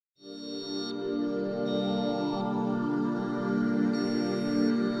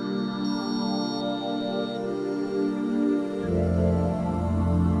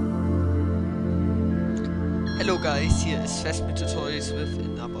guys, here is Fastme Tutorials with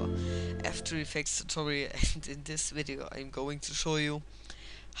another After Effects tutorial, and in this video I'm going to show you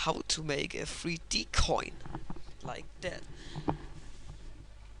how to make a 3D coin like that.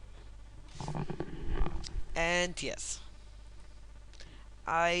 And yes,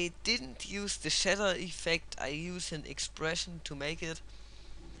 I didn't use the shader effect, I used an expression to make it,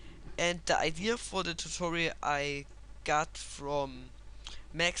 and the idea for the tutorial I got from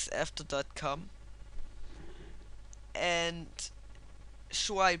maxafter.com, and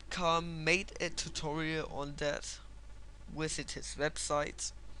Shoaib Khann made a tutorial on that. Visit his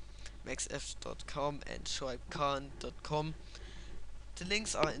websites maxf.com and shoaibkhann.com. The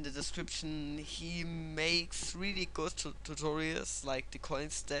links are in the description. He makes really good tutorials like the coin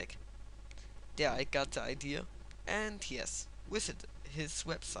stack. There I got the idea. And yes, visit his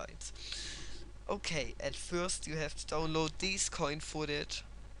website. Okay, at first you have to download this coin footage.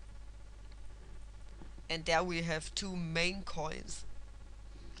 And there we have two main coins.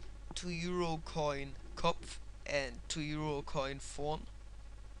 €2 coin Kopf and €2 coin Fawn.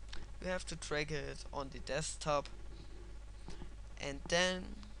 You have to drag it on the desktop and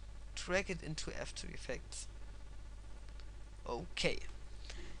then drag it into After Effects. Okay,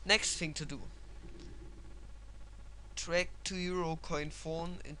 next thing to do, drag €2 coin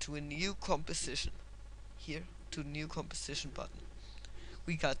Fawn into a new composition. Here to the new composition button.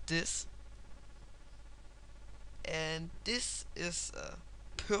 We got this, and this is a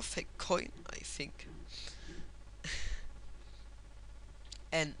perfect coin, I think.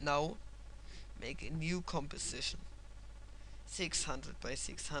 And now make a new composition. 600 by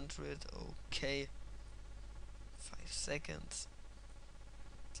 600, okay. 5 seconds.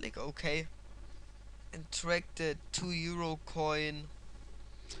 Click OK. And drag the €2 coin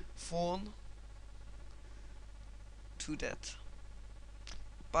Fawn to that.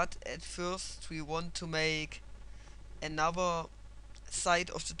 But at first we want to make another side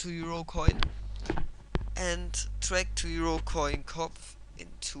of the €2 coin and drag €2 coin Kopf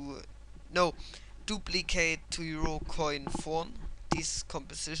into duplicate €2 coin Fawn. This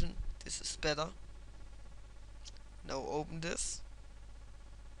composition, this is better. Now open this.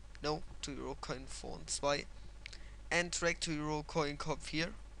 No, €2 coin Fawn 2. And drag €2 coin Kopf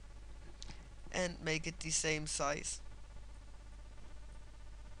here. And make it the same size.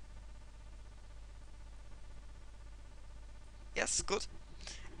 Yes, good.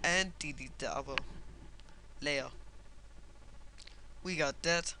 And delete the other layer. We got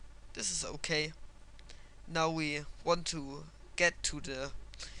that. This is okay. Now we want to get to the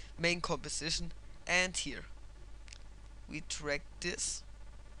main composition, and here we drag this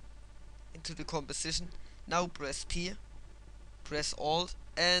into the composition. Now press P, press Alt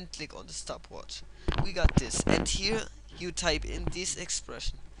and click on the stopwatch. We got this, and here you type in this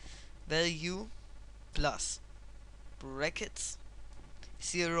expression, value plus brackets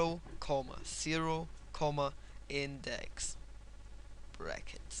 0, 0, index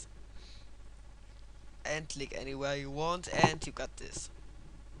brackets, and click anywhere you want, and you got this.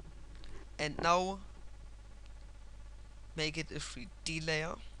 And now make it a 3D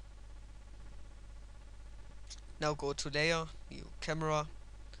layer. Now go to layer, new camera,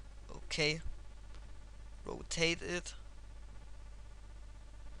 okay, rotate it,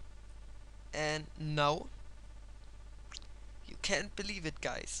 and now you can't believe it,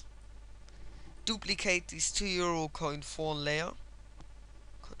 guys. Duplicate this €2 coin Fawn layer,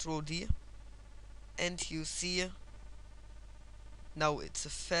 Ctrl D, and you see now it's a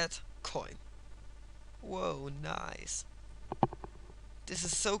fat coin. Whoa, nice. This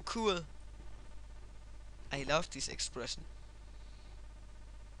is so cool. I love this expression.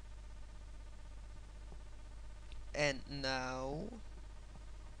 And now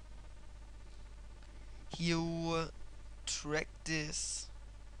you drag this,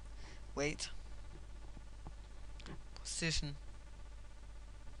 wait, position,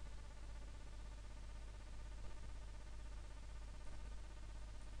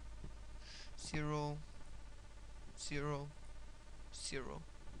 zero, 0, 0.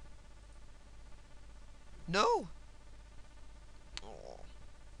 No! Oh.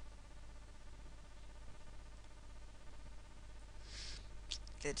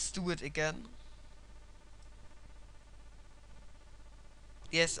 Let's do it again.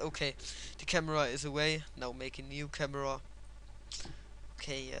 Yes, okay. The camera is away. Now make a new camera.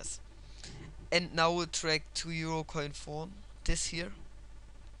 Okay, yes. And now we'll drag €2 coin Fawn, this here,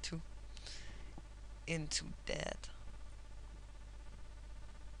 into that.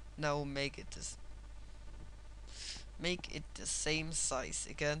 Now make it the same size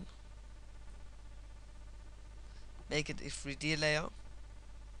again. Make it a 3D layer.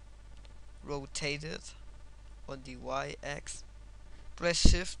 Rotate it. on the y-axis. Press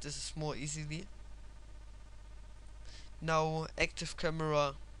shift, this is more easily. Now active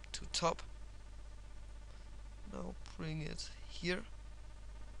camera to top. Now bring it here.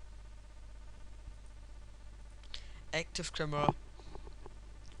 Active camera.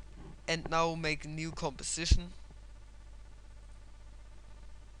 And now make a new composition.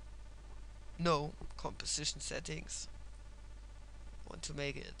 No, composition settings. Want to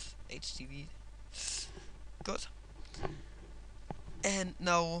make it HDV. Good. And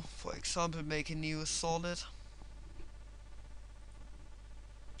now, for example, make a new solid.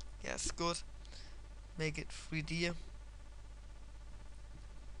 Yes, good. Make it 3D.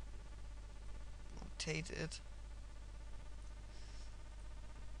 Rotate it.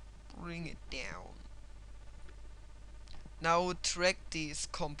 Bring it down. Now drag this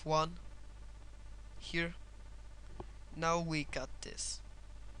comp 1 here. Now we got this.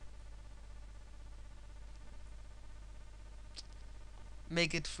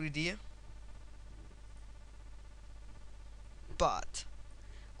 Make it 3D. But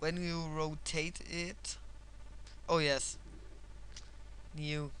when you rotate it, oh yes,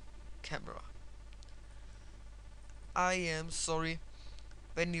 new camera. I am sorry,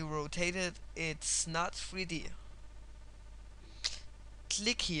 when you rotate it, it's not 3D.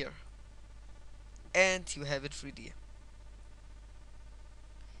 Click here and you have it 3D. You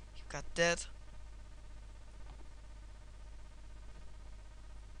got that?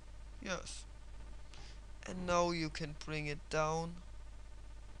 Yes. And now you can bring it down.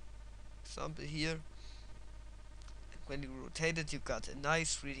 Example here. And when you rotate it, you got a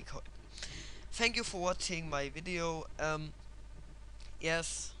nice 3D coin. Thank you for watching my video.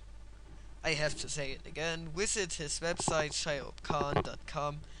 Yes, I have to say it again. Visit his website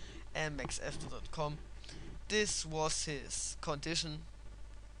shoaibkhann.com and maxfter.com. This was his condition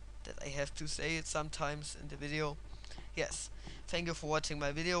that I have to say it sometimes in the video. Yes, thank you for watching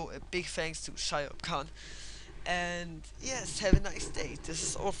my video. A big thanks to Shoaib Khann. And yes, have a nice day. This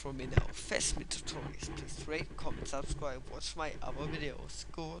is all from me now. Fast tutorials. Please rate, comment, subscribe, watch my other videos.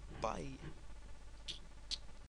 Goodbye.